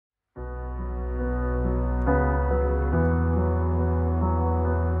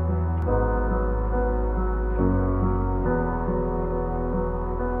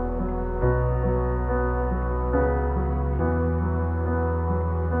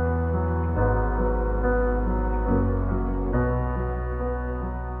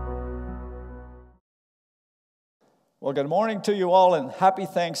Well, good morning to you all and happy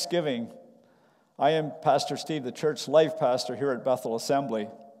Thanksgiving. I am Pastor Steve, the church life pastor here at Bethel Assembly.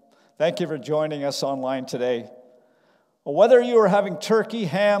 Thank you for joining us online today. Well, whether you are having turkey,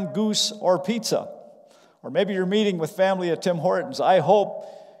 ham, goose, or pizza, or maybe you're meeting with family at Tim Hortons, I hope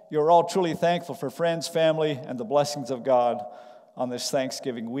you're all truly thankful for friends, family, and the blessings of God on this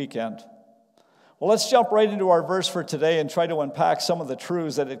Thanksgiving weekend. Well, let's jump right into our verse for today and try to unpack some of the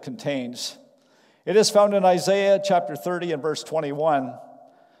truths that it contains. It is found in Isaiah chapter 30 and verse 21.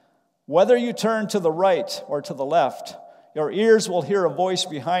 Whether you turn to the right or to the left, your ears will hear a voice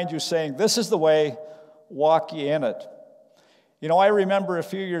behind you saying, "This is the way, walk ye in it." You know, I remember a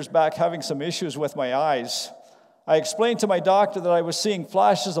few years back having some issues with my eyes. I explained to my doctor that I was seeing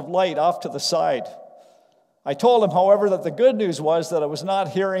flashes of light off to the side. I told him, however, that the good news was that I was not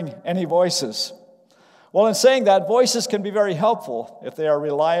hearing any voices. Well, in saying that, voices can be very helpful if they are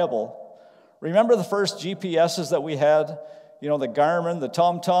reliable. Remember the first GPSs that we had? You know, the Garmin, the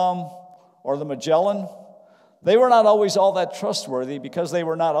TomTom, or the Magellan? They were not always all that trustworthy because they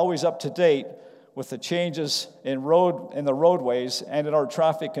were not always up to date with the changes in the roadways and in our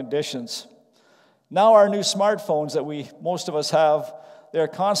traffic conditions. Now our new smartphones that most of us have, they're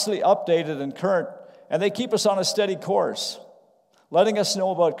constantly updated and current, and they keep us on a steady course, letting us know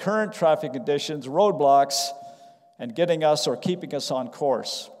about current traffic conditions, roadblocks, and getting us or keeping us on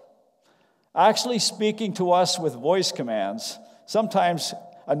course. Actually speaking to us with voice commands, sometimes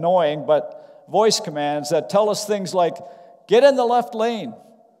annoying, but voice commands that tell us things like, get in the left lane,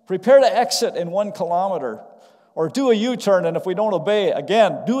 prepare to exit in 1 kilometer, or do a U-turn, and if we don't obey,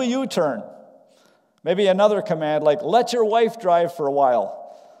 again, do a U-turn. Maybe another command like, let your wife drive for a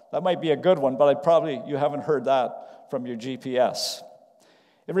while. That might be a good one, but you haven't heard that from your GPS.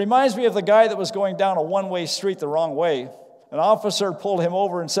 It reminds me of the guy that was going down a one-way street the wrong way. An officer pulled him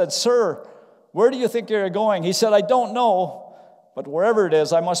over and said, "Sir, where do you think you're going?" He said, "I don't know, but wherever it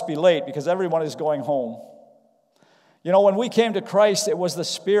is, I must be late because everyone is going home." You know, when we came to Christ, it was the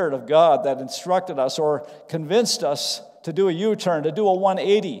Spirit of God that instructed us or convinced us to do a U-turn, to do a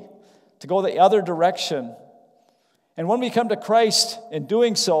 180, to go the other direction. And when we come to Christ in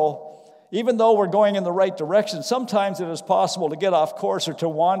doing so, even though we're going in the right direction, sometimes it is possible to get off course or to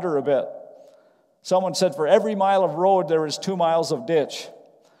wander a bit. Someone said, for every mile of road, there is 2 miles of ditch.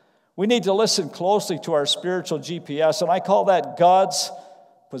 We need to listen closely to our spiritual GPS, and I call that God's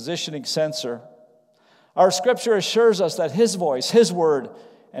positioning sensor. Our scripture assures us that His voice, His word,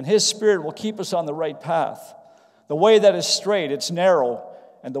 and His Spirit will keep us on the right path. The way that is straight, it's narrow,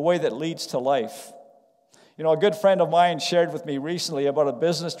 and the way that leads to life. You know, a good friend of mine shared with me recently about a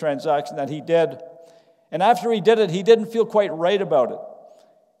business transaction that he did, and after he did it, he didn't feel quite right about it.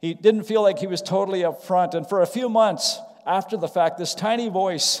 He didn't feel like he was totally upfront, and for a few months after the fact, this tiny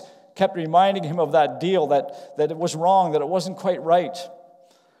voice kept reminding him of that deal, that it was wrong, that it wasn't quite right.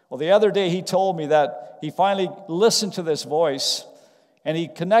 Well, the other day he told me that he finally listened to this voice, and he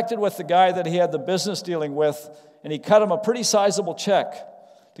connected with the guy that he had the business dealing with, and he cut him a pretty sizable check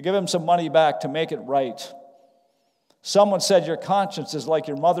to give him some money back to make it right. Someone said your conscience is like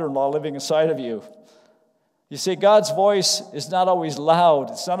your mother-in-law living inside of you. You see, God's voice is not always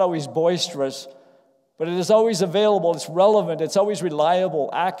loud, it's not always boisterous, but it is always available, it's relevant, it's always reliable,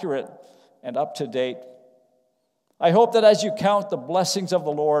 accurate, and up to date. I hope that as you count the blessings of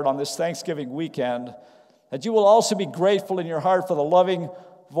the Lord on this Thanksgiving weekend, that you will also be grateful in your heart for the loving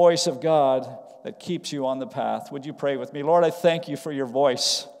voice of God that keeps you on the path. Would you pray with me? Lord, I thank you for your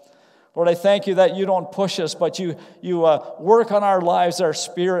voice. Lord, I thank you that you don't push us, but you work on our lives, our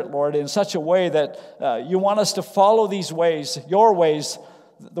spirit, Lord, in such a way that you want us to follow these ways, your ways,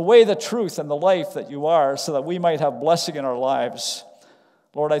 the way, the truth, and the life that you are, so that we might have blessing in our lives.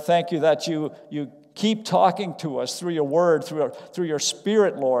 Lord, I thank you that you keep talking to us through your word, through your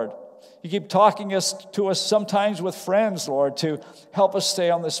spirit, Lord. You keep talking to us sometimes with friends, Lord, to help us stay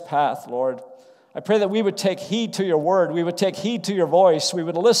on this path, Lord. I pray that we would take heed to your word, we would take heed to your voice, we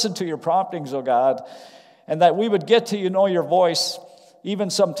would listen to your promptings, oh God, and that we would get to know your voice. Even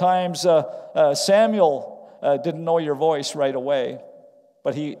sometimes Samuel didn't know your voice right away,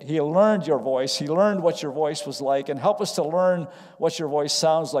 but he learned your voice. He learned what your voice was like, and help us to learn what your voice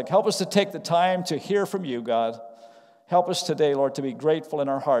sounds like. Help us to take the time to hear from you, God. Help us today, Lord, to be grateful in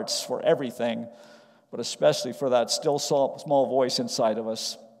our hearts for everything, but especially for that still small voice inside of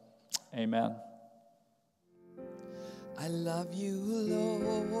us. Amen. I love you, Lord.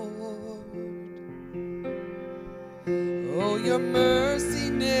 Oh, your mercy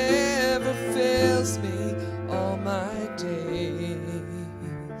never fails me all my days.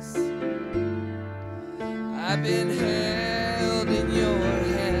 I've been held in your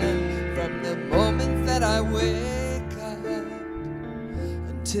hand from the moment that I wake up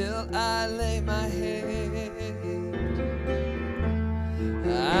till I lay my head.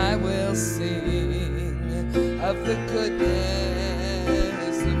 I will sing of the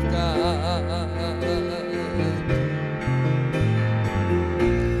goodness of God.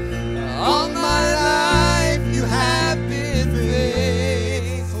 All my life you have been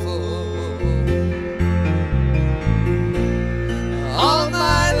faithful. All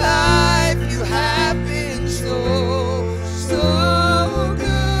my life you have been so good.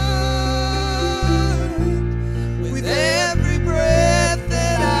 With every breath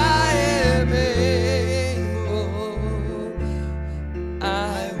that I am able,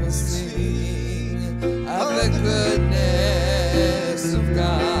 I will sing of the goodness of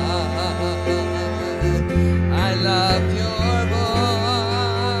God. I love your voice.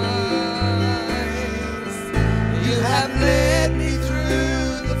 You have led me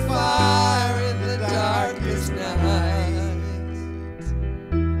through the fire in the darkest night.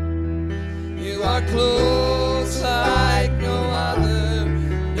 You are close like no other,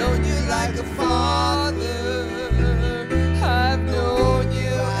 known you like a father. I've known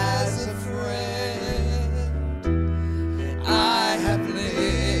you as a friend. I have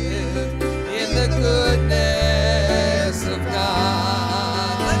lived in the goodness of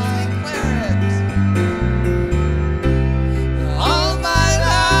God. Let's declare it. All my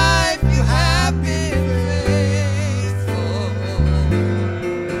life you have been faithful.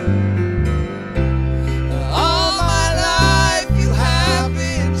 All my life you have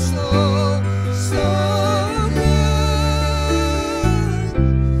been so good.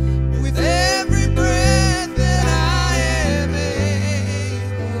 With every breath that I am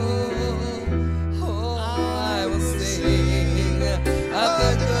able, oh, I will sing of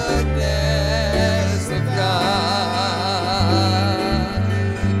the goodness of God.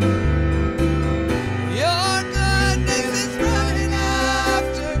 Your goodness is running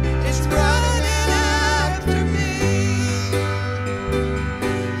after, it's running after me.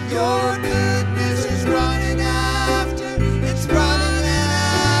 Your goodness is running after, it's running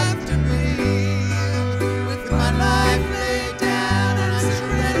after me. With my life laid down and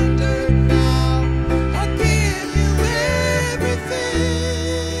surrendered now, I give you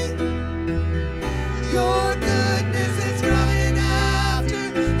everything. Your goodness is running after,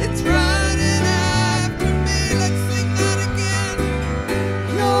 it's running after me. Let's sing that again.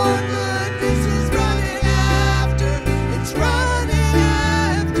 Your goodness is running after, it's running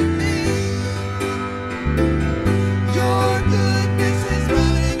after me. Your goodness is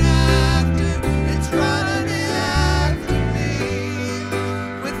running after, it's running after me.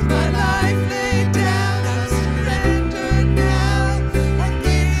 With my life laid down, I surrender now. I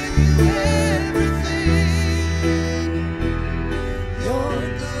give you everything. Your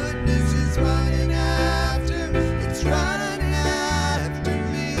goodness is running after, it's running after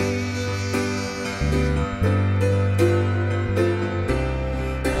me.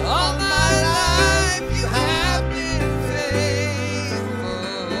 All my life you have been faithful.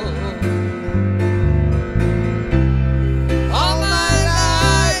 All my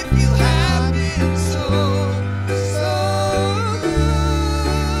life you have been so good.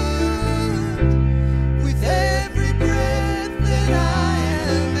 With every breath that I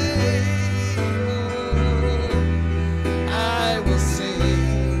am able, I will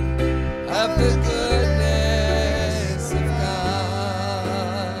sing of the goodness of God.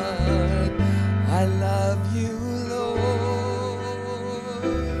 I love you, Lord.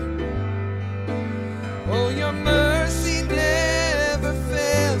 Oh, your mercy never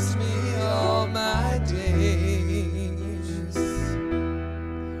fails me all my days.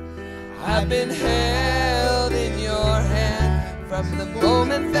 I've been held in your hand from the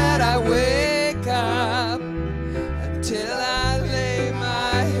moment that I wake up until I lay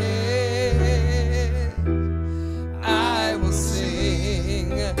my head. I will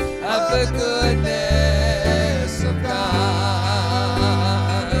sing of the goodness of God.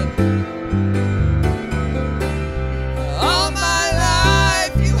 All my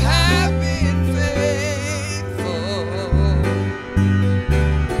life you have been faithful.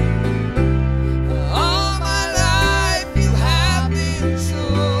 All my life you have been so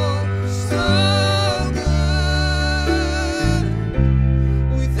good.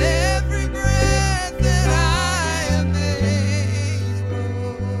 With every breath that I am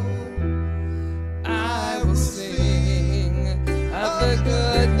able,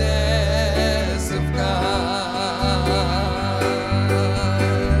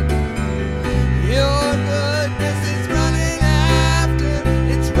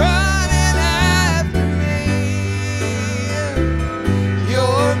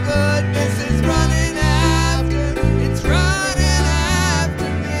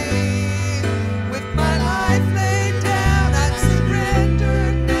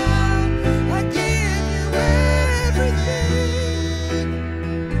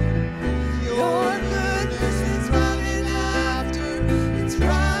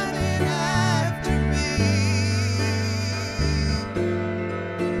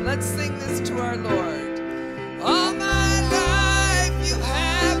 Let's sing this to our Lord. All my life you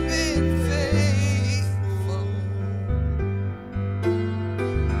have been faithful.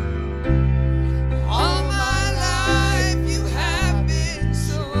 All my life you have been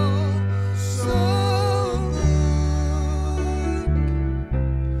so good.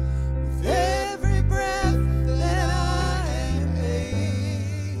 With every breath that I am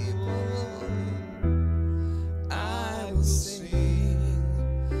able, I will sing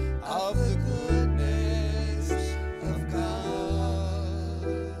of the goodness of God.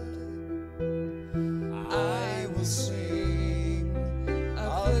 I will sing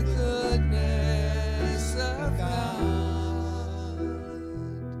of the goodness of God.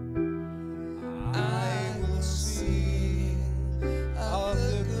 I will sing of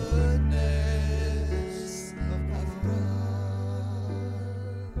the goodness of God.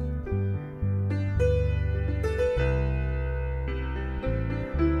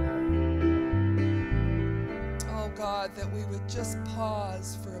 Oh God, that we would just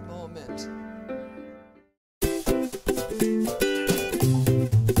pause for a moment.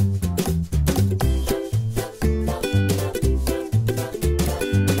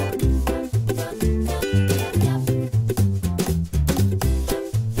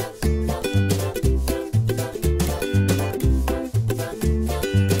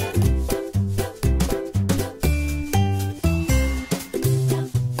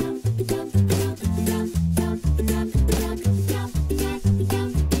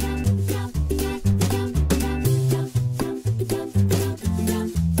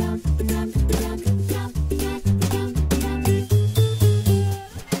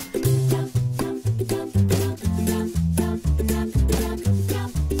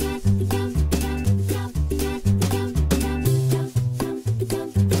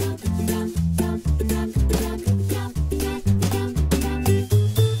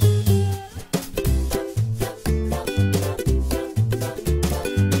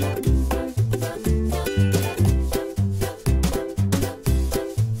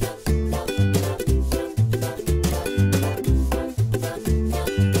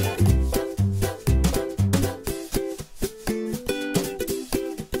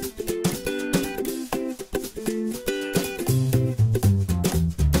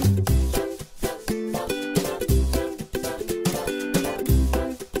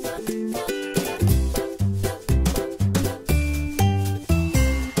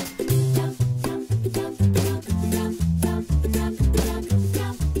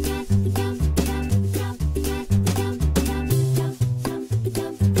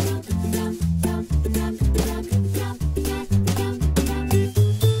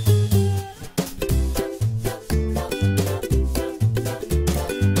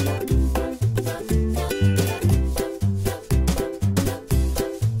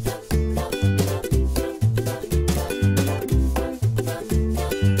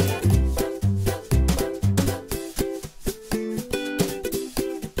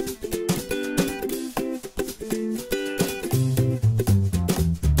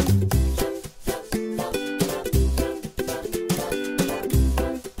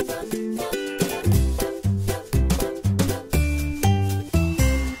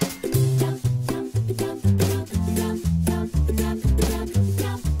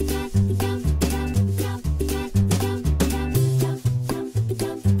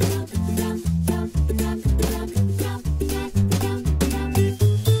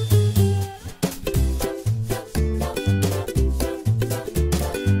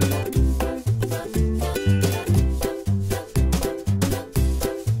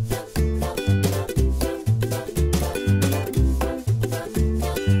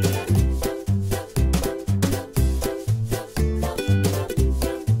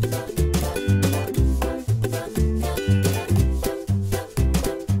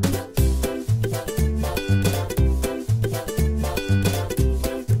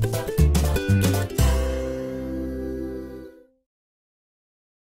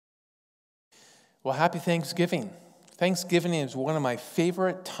 Well, happy Thanksgiving. Thanksgiving is one of my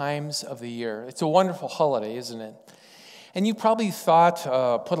favorite times of the year. It's a wonderful holiday, isn't it? And you probably put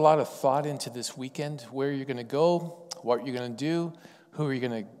a lot of thought into this weekend, where you're going to go, what you're going to do, who are you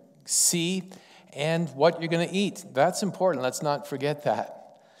going to see, and what you're going to eat. That's important. Let's not forget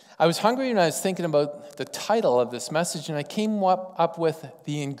that. I was hungry and I was thinking about the title of this message, and I came up with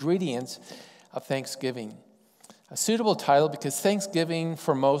the ingredients of Thanksgiving. A suitable title because Thanksgiving,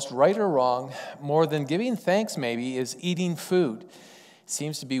 for most, right or wrong, more than giving thanks maybe, is eating food. It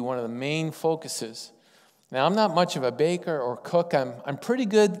seems to be one of the main focuses. Now, I'm not much of a baker or cook. I'm pretty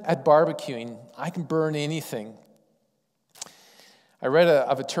good at barbecuing. I can burn anything. I read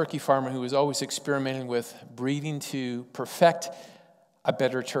of a turkey farmer who was always experimenting with breeding to perfect a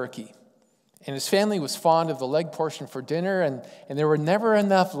better turkey. And his family was fond of the leg portion for dinner, and there were never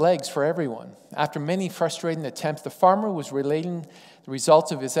enough legs for everyone. After many frustrating attempts, the farmer was relating the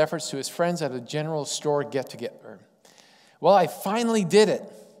results of his efforts to his friends at a general store get-together. Well, I finally did it.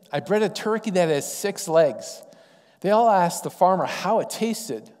 I bred a turkey that has 6 legs. They all asked the farmer how it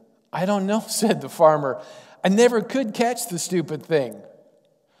tasted. I don't know, said the farmer. I never could catch the stupid thing.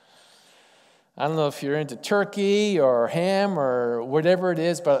 I don't know if you're into turkey or ham or whatever it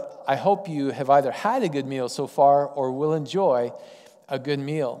is, but I hope you have either had a good meal so far or will enjoy a good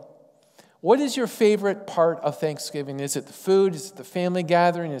meal. What is your favorite part of Thanksgiving? Is it the food? Is it the family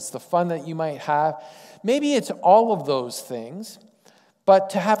gathering? Is it the fun that you might have? Maybe it's all of those things. But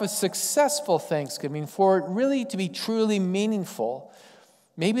to have a successful Thanksgiving, for it really to be truly meaningful,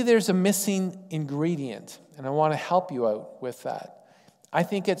 maybe there's a missing ingredient, and I want to help you out with that. I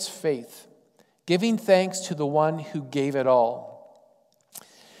think it's faith, giving thanks to the one who gave it all.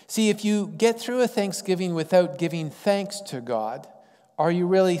 See, if you get through a Thanksgiving without giving thanks to God, are you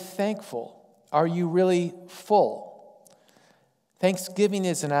really thankful? Are you really full? Thanksgiving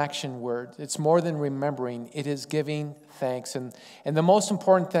is an action word. It's more than remembering. It is giving thanks. And the most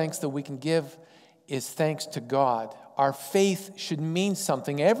important thanks that we can give is thanks to God. Our faith should mean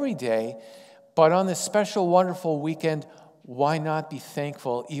something every day, but on this special, wonderful weekend, why not be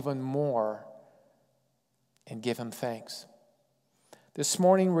thankful even more and give Him thanks? This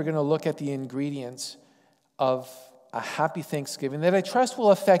morning, we're going to look at the ingredients of a happy Thanksgiving that I trust will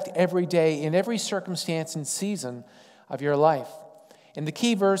affect every day in every circumstance and season of your life. And the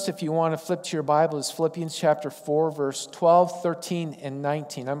key verse, if you want to flip to your Bible, is Philippians chapter 4, verse 12, 13, and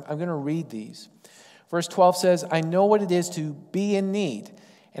 19. I'm going to read these. Verse 12 says, I know what it is to be in need,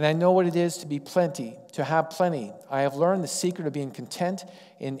 and I know what it is to be plenty, to have plenty. I have learned the secret of being content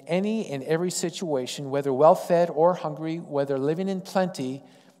in any and every situation, whether well-fed or hungry, whether living in plenty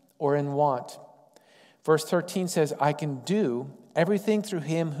or in want. Verse 13 says, I can do everything through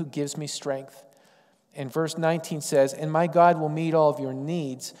Him who gives me strength. And verse 19 says, and my God will meet all of your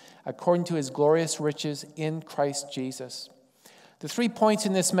needs according to His glorious riches in Christ Jesus. The 3 points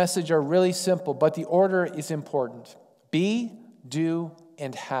in this message are really simple, but the order is important. Be, do,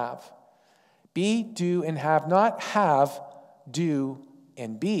 and have. Be, do, and have. Not have, do,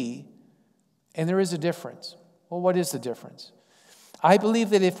 and be. And there is a difference. Well, what is the difference? I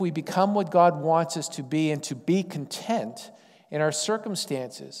believe that if we become what God wants us to be and to be content in our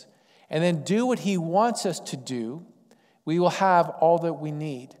circumstances, and then do what He wants us to do, we will have all that we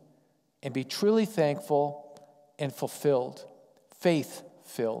need and be truly thankful and fulfilled,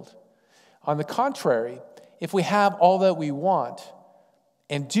 faith-filled. On the contrary, if we have all that we want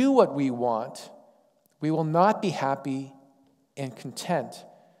and do what we want, we will not be happy and content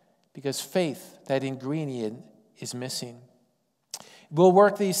because faith, that ingredient, is missing. We'll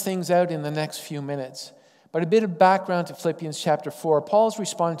work these things out in the next few minutes. But a bit of background to Philippians chapter 4. Paul's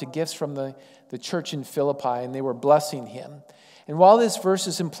responding to gifts from the church in Philippi, and they were blessing him. And while this verse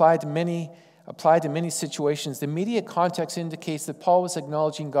is applied to many situations, the immediate context indicates that Paul was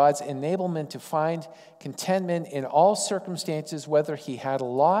acknowledging God's enablement to find contentment in all circumstances, whether he had a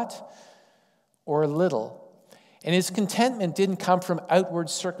lot or a little. And his contentment didn't come from outward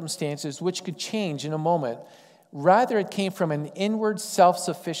circumstances, which could change in a moment. Rather, it came from an inward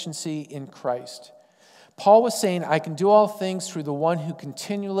self-sufficiency in Christ. Paul was saying, I can do all things through the one who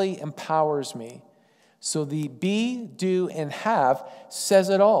continually empowers me. So the be, do, and have says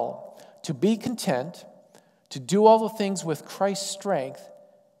it all. To be content, to do all the things with Christ's strength,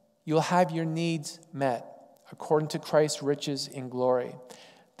 you'll have your needs met according to Christ's riches in glory.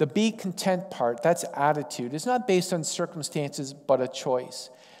 The be content part, that's attitude. It's not based on circumstances, but a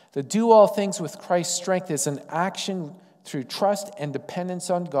choice. The do all things with Christ's strength is an action through trust and dependence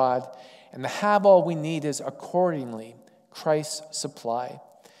on God. And the have all we need is accordingly Christ's supply.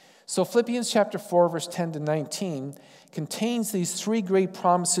 So Philippians chapter 4, verse 10 to 19 contains these 3 great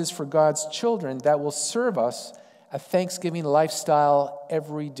promises for God's children that will serve us a Thanksgiving lifestyle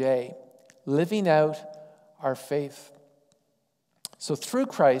every day, living out our faith. So through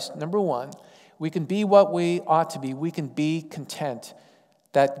Christ, number 1, we can be what we ought to be. We can be content,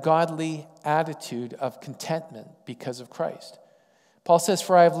 that godly attitude of contentment because of Christ. Paul says,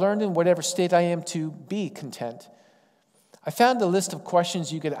 for I have learned in whatever state I am to be content. I found a list of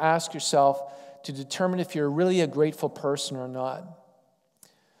questions you could ask yourself to determine if you're really a grateful person or not.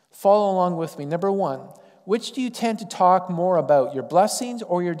 Follow along with me. Number 1, which do you tend to talk more about, your blessings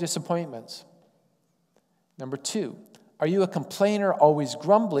or your disappointments? Number 2, are you a complainer, always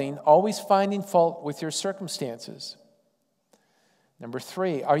grumbling, always finding fault with your circumstances? Number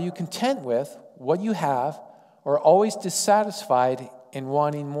 3, are you content with what you have or always dissatisfied and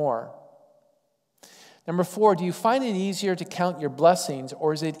wanting more? Number 4, do you find it easier to count your blessings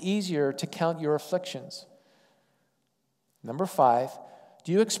or is it easier to count your afflictions? Number 5,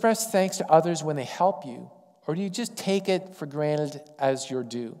 do you express thanks to others when they help you or do you just take it for granted as your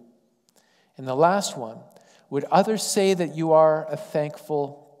due? And the last one, would others say that you are a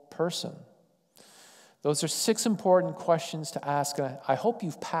thankful person? Those are 6 important questions to ask, and I hope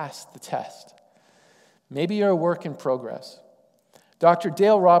you've passed the test. Maybe you're a work in progress. Dr.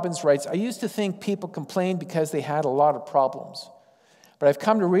 Dale Robbins writes, I used to think people complained because they had a lot of problems, but I've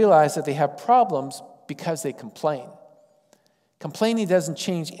come to realize that they have problems because they complain. Complaining doesn't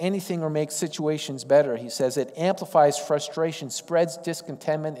change anything or make situations better. He says it amplifies frustration, spreads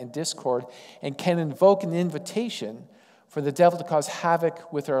discontentment and discord, and can invoke an invitation for the devil to cause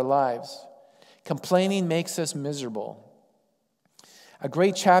havoc with our lives. Complaining makes us miserable. A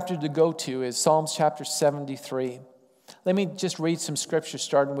great chapter to go to is Psalms chapter 73. Let me just read some scripture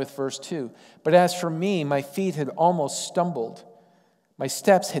starting with verse 2. But as for me, my feet had almost stumbled. My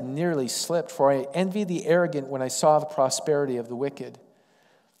steps had nearly slipped, for I envied the arrogant when I saw the prosperity of the wicked.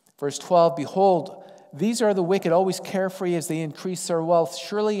 Verse 12, behold, these are the wicked, always carefree as they increase their wealth.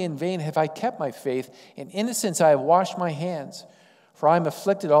 Surely in vain have I kept my faith. In innocence I have washed my hands. For I am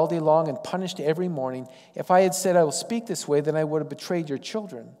afflicted all day long and punished every morning. If I had said I will speak this way, then I would have betrayed your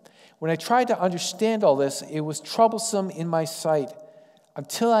children. When I tried to understand all this, it was troublesome in my sight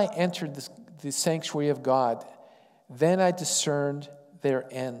until I entered the sanctuary of God. Then I discerned their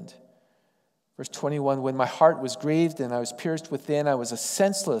end. Verse 21, when my heart was grieved and I was pierced within, I was a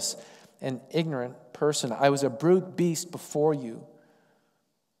senseless and ignorant person. I was a brute beast before you.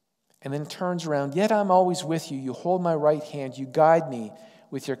 And then turns around, yet I'm always with you. You hold my right hand. You guide me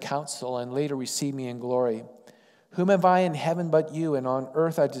with your counsel and later receive me in glory. Whom have I in heaven but you? And on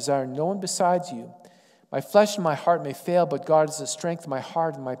earth I desire no one besides you. My flesh and my heart may fail, but God is the strength of my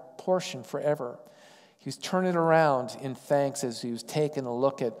heart and my portion forever. He was turning it around in thanks as he was taking a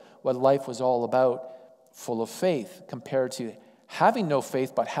look at what life was all about, full of faith, compared to having no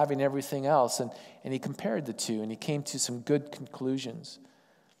faith but having everything else. And he compared the two, and he came to some good conclusions.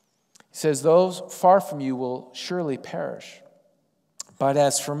 He says, those far from you will surely perish. But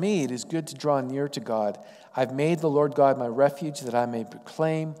as for me, it is good to draw near to God. I've made the Lord God my refuge, that I may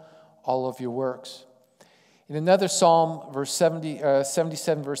proclaim all of your works. In another psalm, verse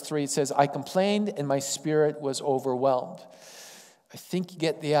 77, verse 3, it says, I complained and my spirit was overwhelmed. I think you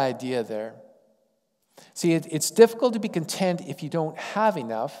get the idea there. See, it's difficult to be content if you don't have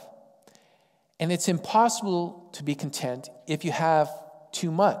enough, and it's impossible to be content if you have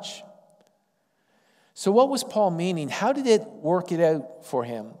too much. So what was Paul meaning? How did it work it out for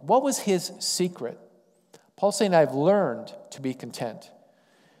him? What was his secret? Paul's saying, I've learned to be content.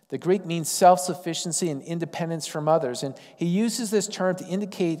 The Greek means self-sufficiency and independence from others. And he uses this term to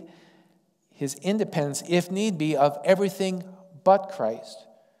indicate his independence, if need be, of everything but Christ.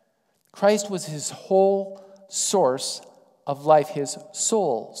 Christ was his whole source of life, his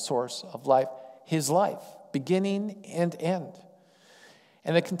sole source of life, his life, beginning and end.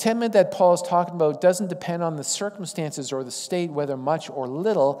 And the contentment that Paul is talking about doesn't depend on the circumstances or the state, whether much or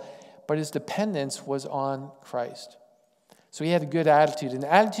little, but his dependence was on Christ. So he had a good attitude. And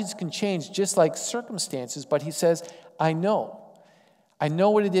attitudes can change just like circumstances, but he says, I know. I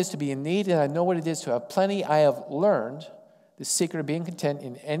know what it is to be in need, and I know what it is to have plenty. I have learned the secret of being content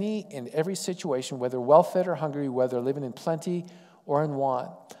in any and every situation, whether well-fed or hungry, whether living in plenty or in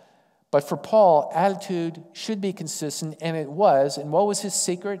want. But for Paul, attitude should be consistent, and it was. And what was his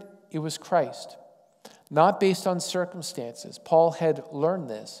secret? It was Christ. Not based on circumstances. Paul had learned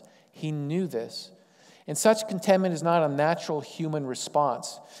this. He knew this. And such contentment is not a natural human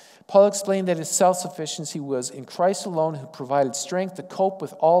response. Paul explained that his self-sufficiency was in Christ alone, who provided strength to cope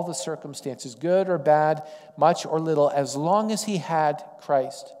with all the circumstances, good or bad, much or little, as long as he had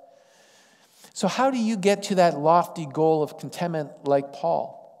Christ. So how do you get to that lofty goal of contentment like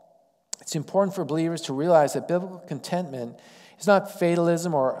Paul? It's important for believers to realize that biblical contentment is not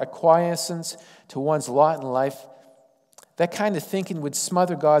fatalism or acquiescence to one's lot in life. That kind of thinking would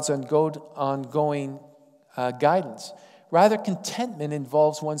smother God's ongoing guidance. Rather, contentment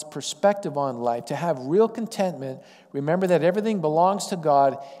involves one's perspective on life. To have real contentment, remember that everything belongs to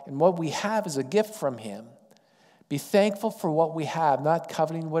God and what we have is a gift from Him. Be thankful for what we have, not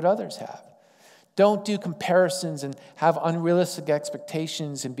coveting what others have. Don't do comparisons and have unrealistic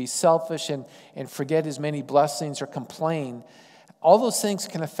expectations and be selfish and forget as many blessings or complain. All those things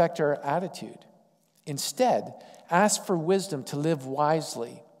can affect our attitude. Instead, ask for wisdom to live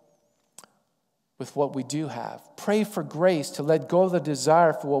wisely with what we do have. Pray for grace to let go of the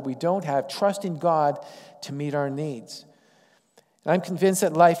desire for what we don't have, trusting God to meet our needs. And I'm convinced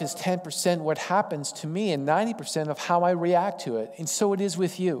that life is 10% what happens to me and 90% of how I react to it. And so it is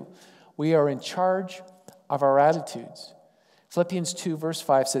with you. We are in charge of our attitudes. Philippians 2 verse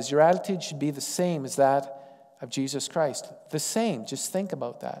 5 says, your attitude should be the same as that of Jesus Christ. The same. Just think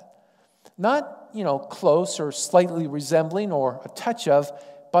about that. Not, close or slightly resembling or a touch of,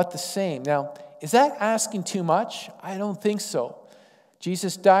 but the same. Now, is that asking too much? I don't think so.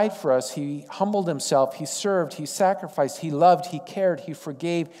 Jesus died for us. He humbled himself. He served. He sacrificed. He loved. He cared. He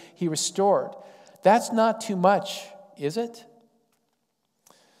forgave. He restored. That's not too much, is it?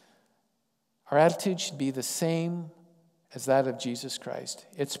 Our attitude should be the same as that of Jesus Christ.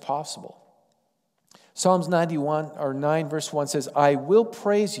 It's possible. Psalms 9 verse 1 says, I will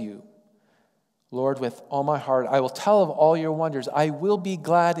praise you, Lord, with all my heart. I will tell of all your wonders. I will be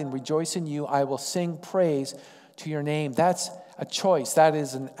glad and rejoice in you. I will sing praise to your name. That's a choice. That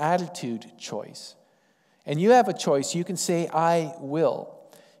is an attitude choice. And you have a choice. You can say, I will.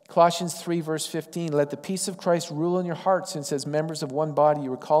 Colossians 3 verse 15, let the peace of Christ rule in your hearts, since as members of one body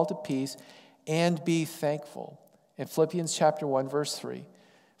you are called to peace, and be thankful. And Philippians chapter 1 verse 3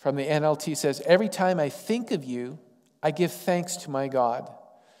 from the NLT says, every time I think of you, I give thanks to my God.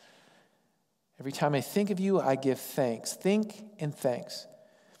 Every time I think of you, I give thanks. Think and thanks.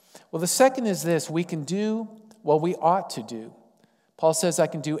 Well, the second is this. We can do what we ought to do. Paul says, I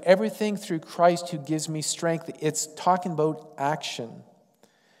can do everything through Christ who gives me strength. It's talking about action.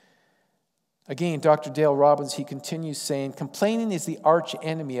 Again, Dr. Dale Robbins, he continues saying, complaining is the arch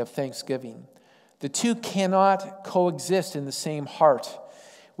enemy of thanksgiving. The two cannot coexist in the same heart.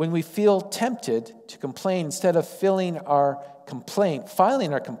 When we feel tempted to complain, instead of filing our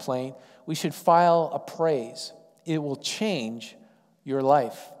complaint, we should file a praise. It will change your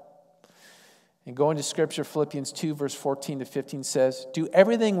life. And going to Scripture, Philippians 2, verse 14 to 15 says, do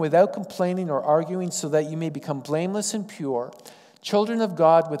everything without complaining or arguing, so that you may become blameless and pure, children of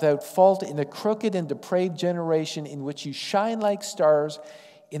God without fault in a crooked and depraved generation in which you shine like stars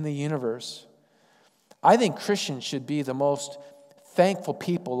in the universe. I think Christians should be the most thankful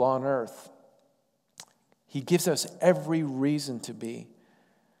people on earth. He gives us every reason to be.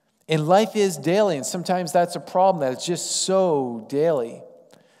 And life is daily, and sometimes that's a problem, that it's just so daily.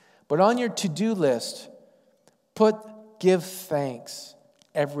 But on your to-do list, give thanks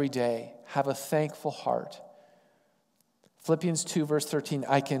every day. Have a thankful heart. Philippians 2, verse 13,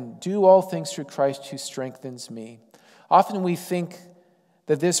 I can do all things through Christ who strengthens me. Often we think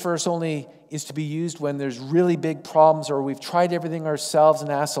that this verse only is to be used when there's really big problems, or we've tried everything ourselves and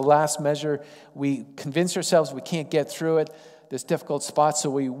asked the last measure. We convince ourselves we can't get through it, this difficult spot, so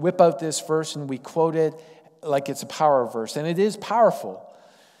we whip out this verse and we quote it like it's a power verse. And it is powerful.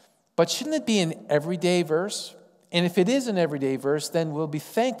 But shouldn't it be an everyday verse? And if it is an everyday verse, then we'll be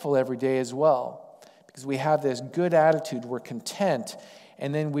thankful every day as well, because we have this good attitude, we're content,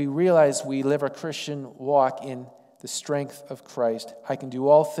 and then we realize we live our Christian walk in the strength of Christ. I can do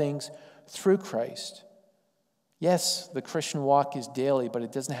all things through Christ. Yes, the Christian walk is daily, but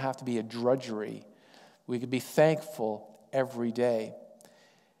it doesn't have to be a drudgery. We can be thankful every day.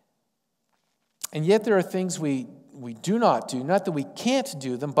 And yet there are things we do not do. Not that we can't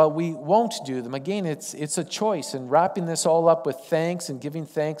do them, but we won't do them. Again, it's a choice. And wrapping this all up with thanks and giving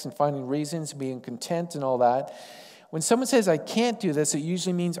thanks and finding reasons, being content and all that. When someone says, I can't do this, it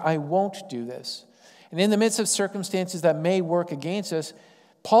usually means I won't do this. And in the midst of circumstances that may work against us,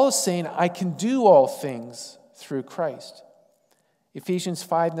 Paul is saying, I can do all things through Christ. Ephesians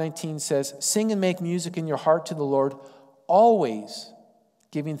 5:19 says, sing and make music in your heart to the Lord, always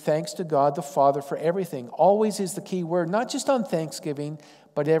giving thanks to God the Father for everything. Always is the key word, not just on Thanksgiving,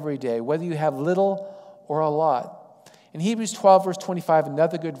 but every day, whether you have little or a lot. In Hebrews 12, verse 25,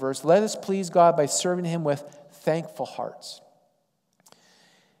 another good verse, let us please God by serving him with thankful hearts.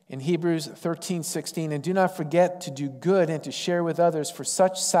 In Hebrews 13:16, and do not forget to do good and to share with others, for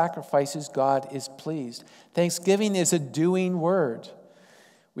such sacrifices God is pleased. Thanksgiving is a doing word.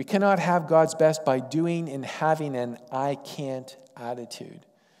 We cannot have God's best by doing and having an I can't attitude.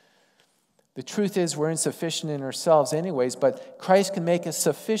 The truth is we're insufficient in ourselves anyways, but Christ can make us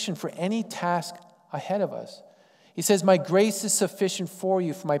sufficient for any task ahead of us. He says, my grace is sufficient for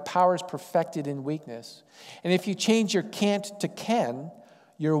you, for my power is perfected in weakness. And if you change your can't to can,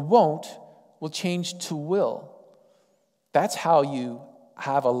 your won't will change to will. That's how you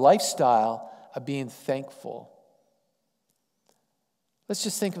have a lifestyle of being thankful. Let's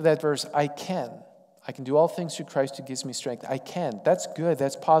just think of that verse, I can. I can do all things through Christ who gives me strength. I can. That's good.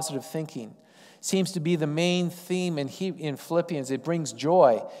 That's positive thinking. seems to be the main theme in Philippians. It brings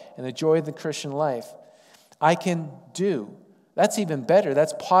joy and the joy of the Christian life. I can do. That's even better.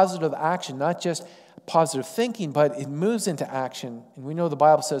 That's positive action, not just positive thinking, but it moves into action. And we know the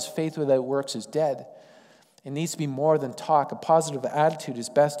Bible says faith without works is dead. It needs to be more than talk. A positive attitude is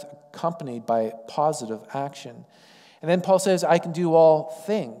best accompanied by positive action. And then Paul says, I can do all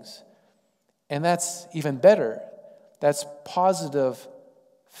things. And that's even better. That's positive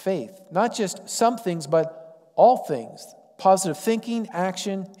faith. Not just some things, but all things. Positive thinking,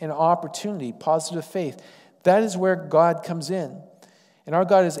 action, and opportunity. Positive faith. That is where God comes in. And our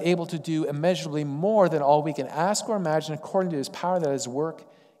God is able to do immeasurably more than all we can ask or imagine according to his power that is work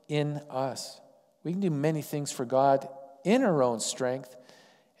in us. We can do many things for God in our own strength.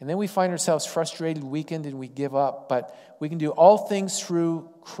 And then we find ourselves frustrated, weakened, and we give up. But we can do all things through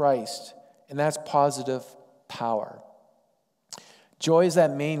Christ. And that's positive power. Joy is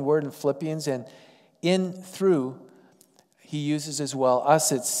that main word in Philippians. And in, through, he uses as well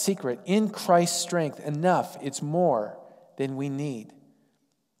us. It's secret. In Christ's strength, enough. It's more than we need.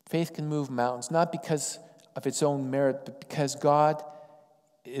 Faith can move mountains, not because of its own merit, but because God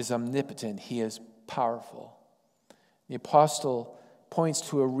is omnipotent. He is powerful. The apostle points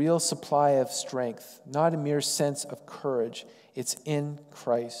to a real supply of strength, not a mere sense of courage. It's in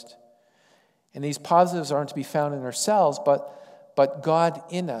Christ. And these positives aren't to be found in ourselves, but God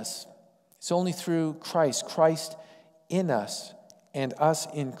in us. It's only through Christ, Christ in us, and us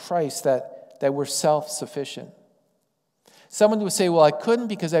in Christ that we're self-sufficient. Someone would say, well, I couldn't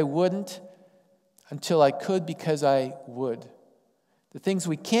because I wouldn't, until I could because I would. The things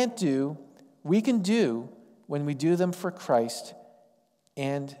we can't do, we can do when we do them for Christ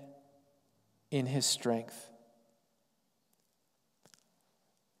and in his strength.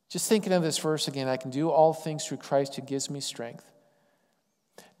 Just thinking of this verse again, I can do all things through Christ who gives me strength.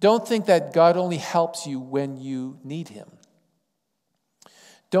 Don't think that God only helps you when you need him.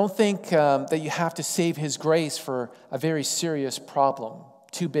 Don't think that you have to save his grace for a very serious problem,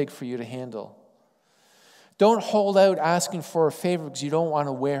 too big for you to handle. Don't hold out asking for a favor because you don't want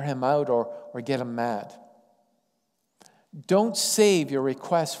to wear him out or get him mad. Don't save your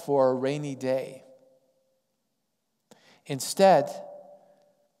request for a rainy day. Instead,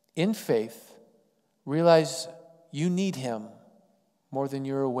 in faith, realize you need him more than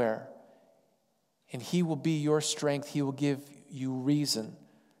you're aware. And he will be your strength. He will give you reason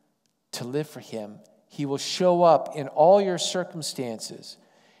to live for him. He will show up in all your circumstances.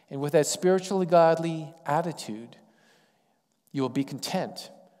 And with that spiritually godly attitude, you will be content.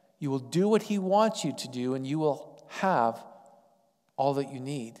 You will do what he wants you to do, and you will have all that you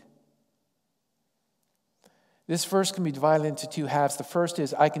need. This verse can be divided into two halves. The first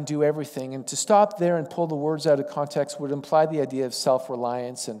is, I can do everything. And to stop there and pull the words out of context would imply the idea of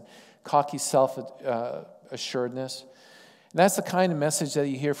self-reliance and cocky self-assuredness. And that's the kind of message that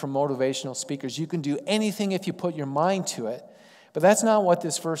you hear from motivational speakers. You can do anything if you put your mind to it. But that's not what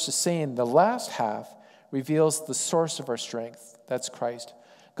this verse is saying. The last half reveals the source of our strength. That's Christ.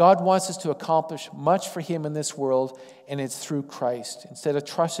 God wants us to accomplish much for him in this world, and it's through Christ. Instead of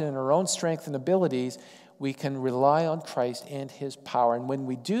trusting in our own strength and abilities, we can rely on Christ and his power. And when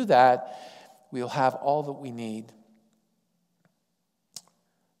we do that, we'll have all that we need.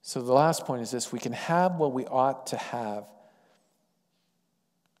 So the last point is this: we can have what we ought to have.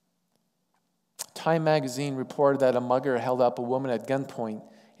 Time magazine reported that a mugger held up a woman at gunpoint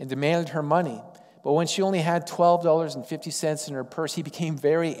and demanded her money. But when she only had $12.50 in her purse, he became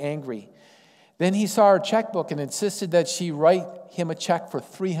very angry. Then he saw her checkbook and insisted that she write him a check for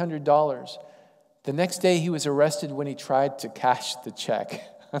 $300. The next day he was arrested when he tried to cash the check.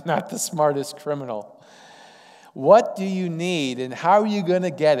 Not the smartest criminal. What do you need and how are you going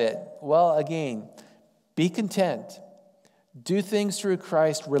to get it? Well, again, be content. Do things through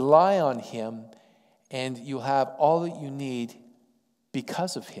Christ, rely on him, and you'll have all that you need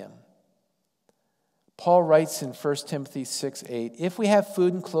because of him. Paul writes in 1 Timothy 6:8, if we have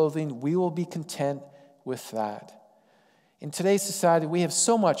food and clothing, we will be content with that. In today's society, we have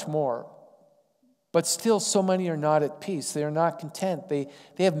so much more, but still so many are not at peace. They are not content. They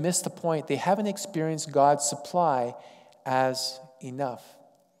have missed the point. They haven't experienced God's supply as enough.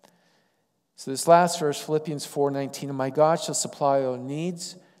 So this last verse, Philippians 4:19, and my God shall supply all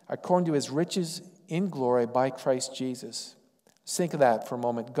needs according to his riches in glory by Christ Jesus. Let's think of that for a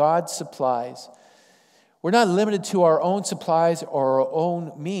moment. God supplies. We're not limited to our own supplies or our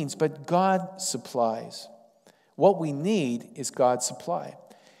own means, but God supplies. What we need is God's supply.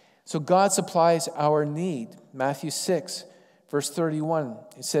 So God supplies our need. Matthew 6, verse 31,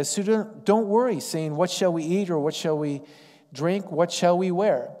 it says, so don't worry, saying, what shall we eat or what shall we drink? What shall we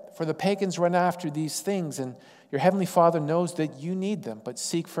wear? For the pagans run after these things, and your heavenly Father knows that you need them. But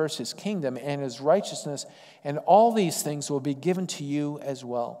seek first his kingdom and his righteousness, and all these things will be given to you as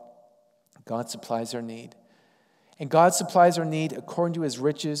well. God supplies our need. And God supplies our need according to his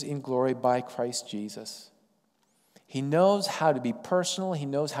riches in glory by Christ Jesus. He knows how to be personal. He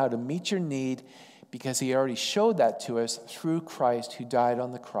knows how to meet your need because he already showed that to us through Christ who died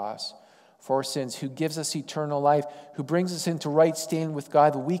on the cross for our sins, who gives us eternal life, who brings us into right standing with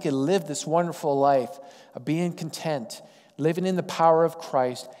God, that we can live this wonderful life of being content, living in the power of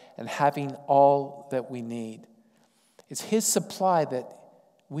Christ, and having all that we need. It's his supply that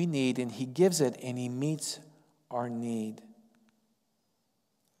we need, and he gives it, and he meets our need.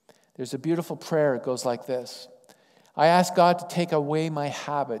 There's a beautiful prayer. It goes like this. I asked God to take away my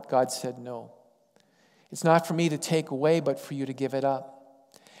habit. God said no. It's not for me to take away, but for you to give it up.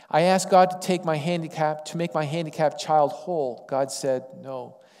 I asked God to make my handicapped child whole. God said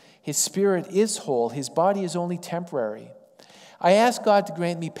no. His spirit is whole. His body is only temporary. I asked God to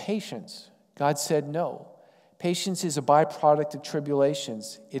grant me patience. God said no. Patience is a byproduct of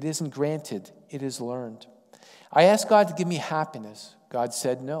tribulations. It isn't granted. It is learned. I asked God to give me happiness. God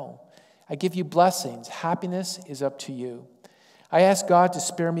said no. I give you blessings. Happiness is up to you. I asked God to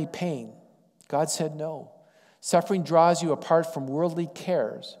spare me pain. God said no. Suffering draws you apart from worldly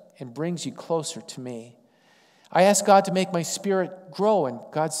cares and brings you closer to me. I asked God to make my spirit grow, and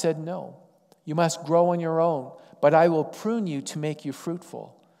God said no. You must grow on your own, but I will prune you to make you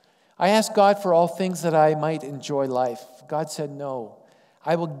fruitful. I asked God for all things that I might enjoy life. God said no.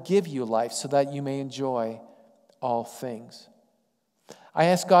 I will give you life so that you may enjoy all things. I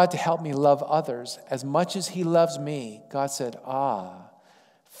asked God to help me love others as much as he loves me. God said,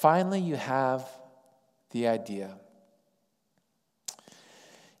 finally you have the idea.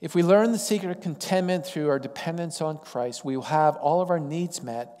 If we learn the secret of contentment through our dependence on Christ, we will have all of our needs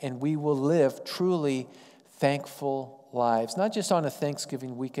met and we will live truly thankful lives. Not just on a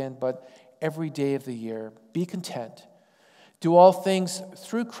Thanksgiving weekend, but every day of the year. Be content. Do all things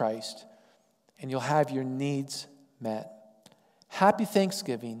through Christ and you'll have your needs met. Happy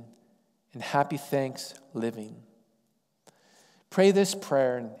Thanksgiving and happy thanks living. Pray this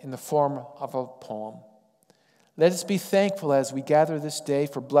prayer in the form of a poem. Let us be thankful as we gather this day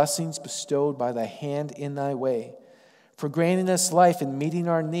for blessings bestowed by thy hand in thy way, for granting us life and meeting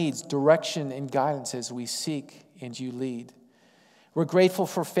our needs, direction and guidance as we seek and you lead. We're grateful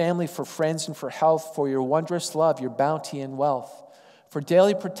for family, for friends, and for health, for your wondrous love, your bounty and wealth, for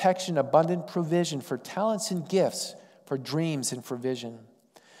daily protection, abundant provision, for talents and gifts, for dreams and for vision,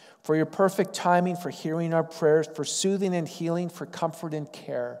 for your perfect timing, for hearing our prayers, for soothing and healing, for comfort and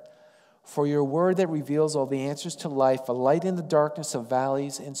care, for your word that reveals all the answers to life, a light in the darkness of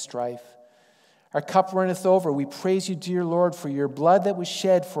valleys and strife. Our cup runneth over. We praise you, dear Lord, for your blood that was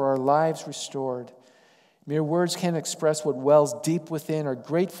shed for our lives restored. Mere words can't express what wells deep within our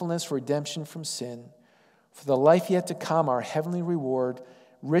gratefulness for redemption from sin. For the life yet to come, our heavenly reward,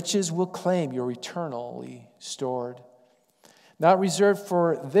 riches will claim you're eternally stored. Not reserved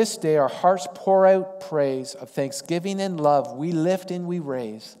for this day, our hearts pour out praise of thanksgiving and love. We lift and we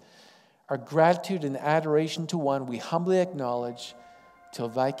raise our gratitude and adoration to one we humbly acknowledge till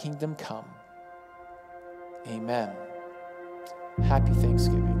thy kingdom come. Amen. Happy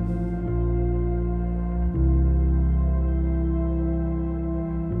Thanksgiving.